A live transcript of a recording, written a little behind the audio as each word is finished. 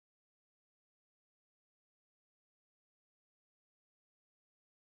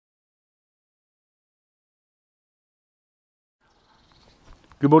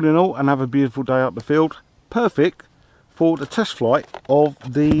Good morning all, and have a beautiful day up the field. Perfect for the test flight of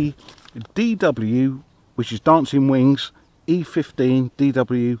the DW, which is Dancing Wings E15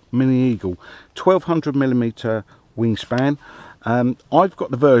 DW Mini Eagle, 1200mm wingspan. I've got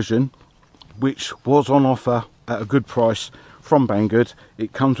the version which was on offer at a good price from Banggood.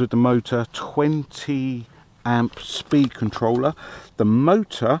 It comes with the motor, 20 amp speed controller. The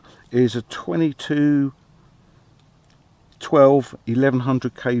motor is a 22 12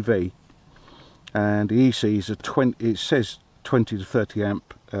 1100 kV, and the EC is a 20, it says 20 to 30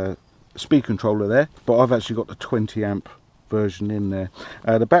 amp speed controller there, but I've actually got the 20 amp version in there.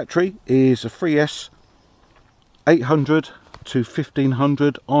 The battery is a 3S 800 to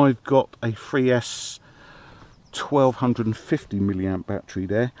 1500. I've got a 3S 1250 milliamp battery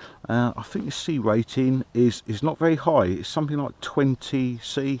there. I think the C rating is not very high. It's something like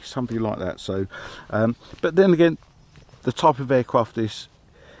 20C, something like that. So but then again, the type of aircraft this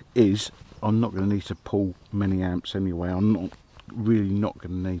is, I'm not going to need to pull many amps anyway. I'm not really not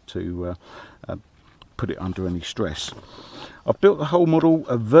going to need to put it under any stress. I've built the whole model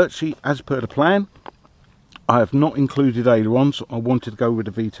virtually as per the plan. I have not included ailerons. I wanted to go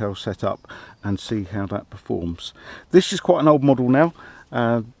with the VTOL setup and see how that performs. This is quite an old model now.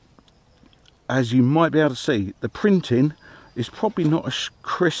 As you might be able to see, the printing is probably not as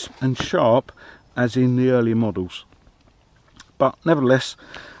crisp and sharp as in the earlier models. But nevertheless,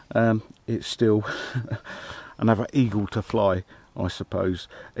 it's still another eagle to fly, I suppose.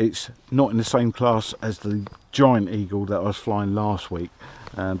 It's not in the same class as the giant eagle that I was flying last week.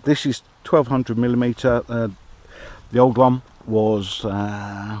 This is 1200mm. The old one was,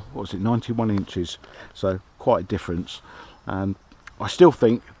 what was it, 91 inches. So quite a difference. I still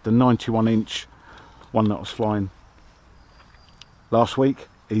think the 91 inch one that I was flying last week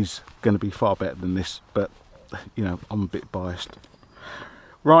is going to be far better than this, but you know, I'm a bit biased.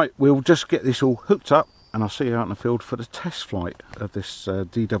 Right, we'll just get this all hooked up and I'll see you out in the field for the test flight of this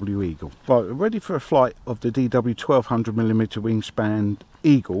DW Eagle. Right, we're ready for a flight of the DW 1200mm wingspan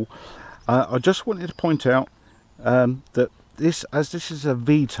Eagle. I just wanted to point out that this, as this is a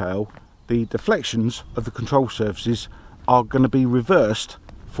VTOL, the deflections of the control surfaces are going to be reversed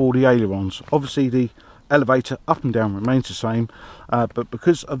for the ailerons. Obviously the elevator up and down remains the same, but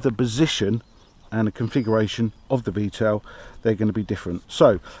because of the position and the configuration of the VTOL, they're going to be different.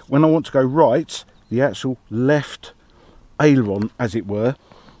 So when I want to go right, the actual left aileron, as it were,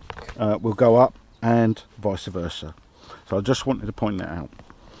 will go up, and vice versa. So I just wanted to point that out.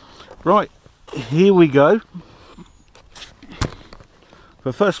 Right, here we go for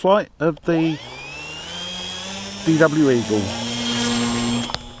the first flight of the DW Eagle.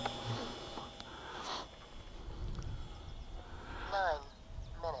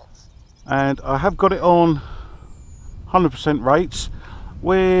 And I have got it on 100% rates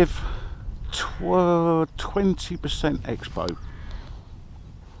with 20% expo,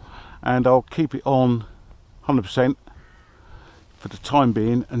 and I'll keep it on 100% for the time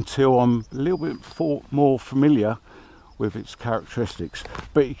being until I'm a little bit more familiar with its characteristics.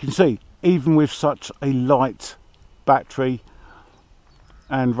 But you can see, even with such a light battery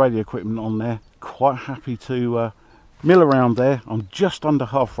and radio equipment on there, quite happy to mill around there. I'm just under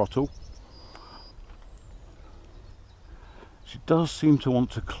half throttle. She does seem to want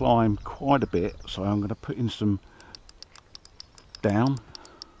to climb quite a bit, so I'm going to put in some down.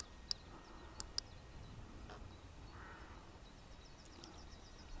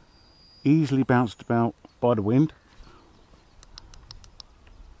 Easily bounced about by the wind.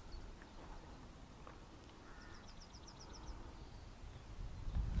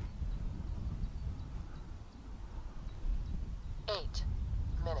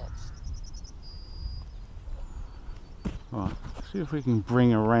 Right, see if we can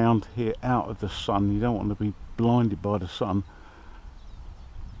bring around here out of the sun. You don't want to be blinded by the sun.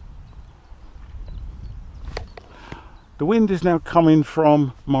 The wind is now coming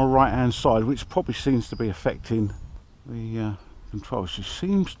from my right hand side, which probably seems to be affecting the controls. She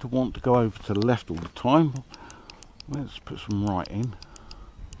seems to want to go over to the left all the time. Let's put some right in.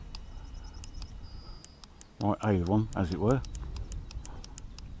 Right aileron, as it were.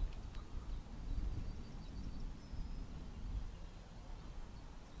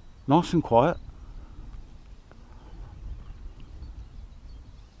 Nice and quiet.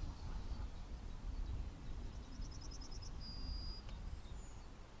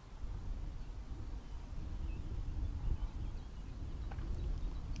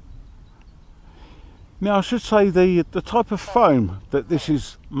 Now I should say the type of foam that this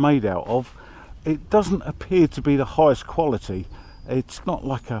is made out of, it doesn't appear to be the highest quality. It's not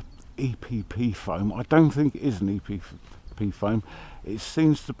like a EPP foam. I don't think it is an EPP MSP foam. It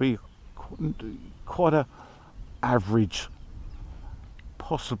seems to be quite a average,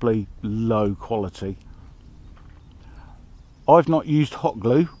 possibly low quality. I've not used hot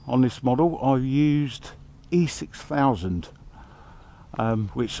glue on this model. I've used E1500,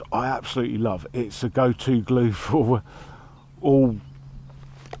 which I absolutely love. It's a go-to glue for all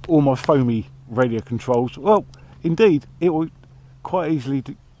my foamy radio controls. Well, indeed, it will quite easily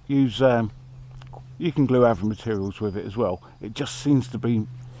use. You can glue other materials with it as well. It just seems to be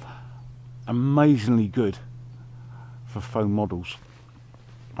amazingly good for foam models.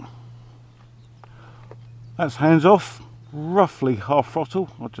 That's hands off, roughly half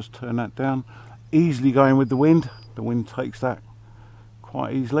throttle. I'll just turn that down. Easily going with the wind. The wind takes that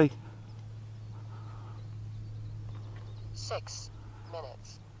quite easily. 6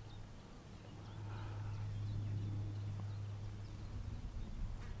 minutes.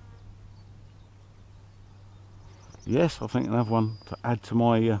 Yes, I think another one to add to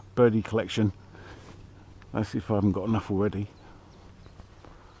my birdie collection. Let's see if I haven't got enough already.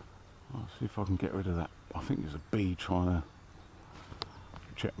 I'll see if I can get rid of that. I think there's a bee trying to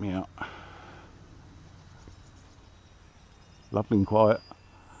check me out. Lovely and quiet.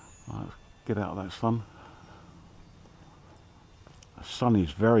 Right, let's get out of that sun. The sun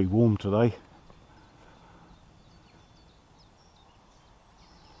is very warm today.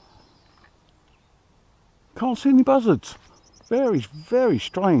 Can't see any buzzards. Very, very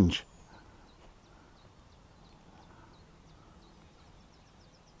strange.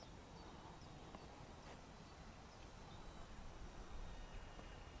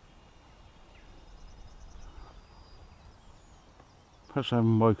 Perhaps I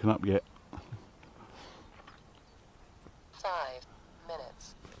haven't woken up yet. 5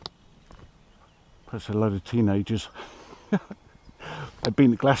 minutes. Perhaps a load of teenagers. They've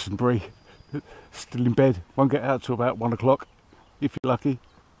been to Glastonbury. Still in bed. Won't get out till about 1 o'clock, if you're lucky.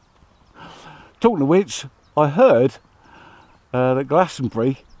 Talking of which, I heard that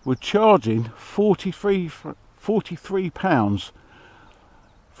Glastonbury were charging £43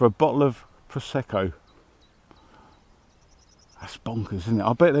 for a bottle of Prosecco. That's bonkers, isn't it?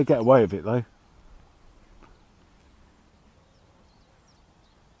 I bet they get away with it though.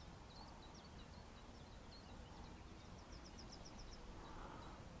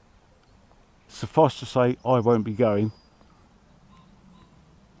 Suffice to say, I won't be going.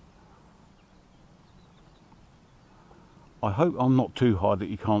 I hope I'm not too high that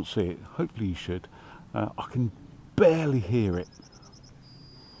you can't see it. Hopefully you should. I can barely hear it.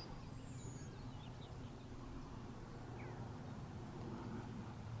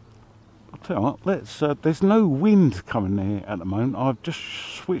 I'll tell you what, let's, there's no wind coming here at the moment. I've just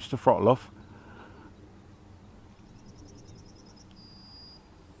switched the throttle off.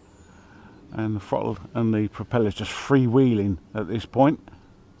 And the throttle and the propeller's just freewheeling at this point.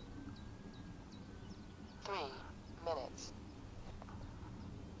 3 minutes.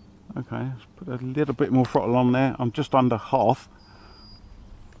 Okay, let's put a little bit more throttle on there. I'm just under half.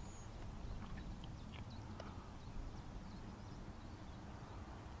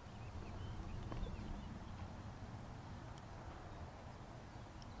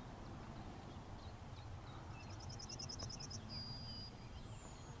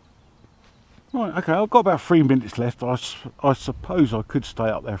 Right, okay, I've got about 3 minutes left. I suppose I could stay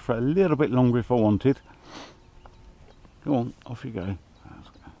up there for a little bit longer if I wanted. Go on, off you go.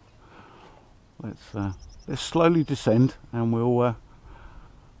 Let's slowly descend and we'll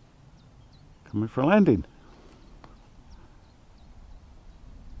come in for a landing.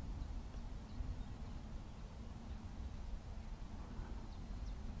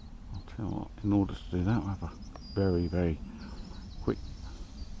 I'll tell you what, in order to do that, I'll have a very, very quick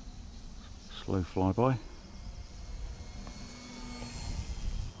slow flyby.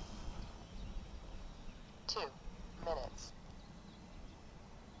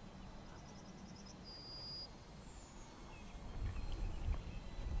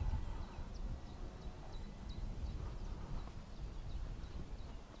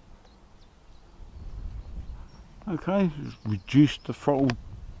 Okay, just reduced the throttle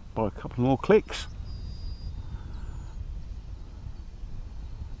by a couple more clicks.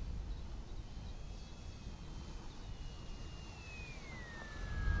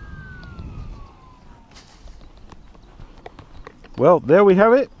 Well, there we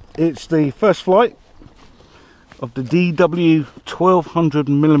have it. It's the first flight of the DW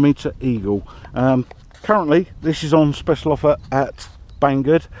 1200mm Eagle. Currently, this is on special offer at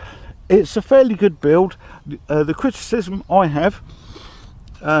Banggood. It's a fairly good build. The criticism I have,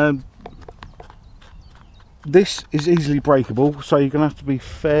 this is easily breakable, so you're going to have to be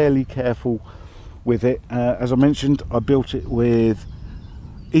fairly careful with it. As I mentioned, I built it with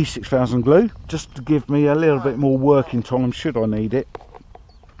E15 glue just to give me a little bit more working time should I need it.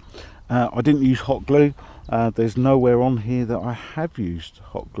 I didn't use hot glue. There's nowhere on here that I have used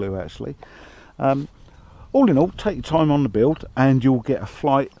hot glue actually. All in all, take your time on the build and you'll get a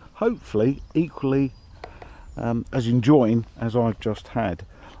flight hopefully equally as enjoying as I've just had.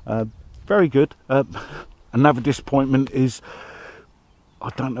 Very good. Another disappointment is I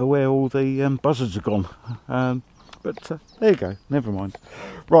don't know where all the buzzards are gone, but there you go, never mind.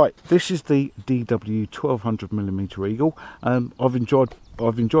 Right, this is the DW 1200mm Eagle. I've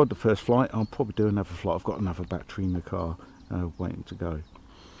enjoyed the first flight. I'll probably do another flight. I've got another battery in the car waiting to go.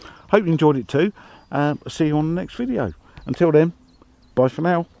 Hope you enjoyed it too. See you on the next video. Until then, bye for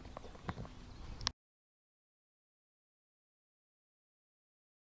now.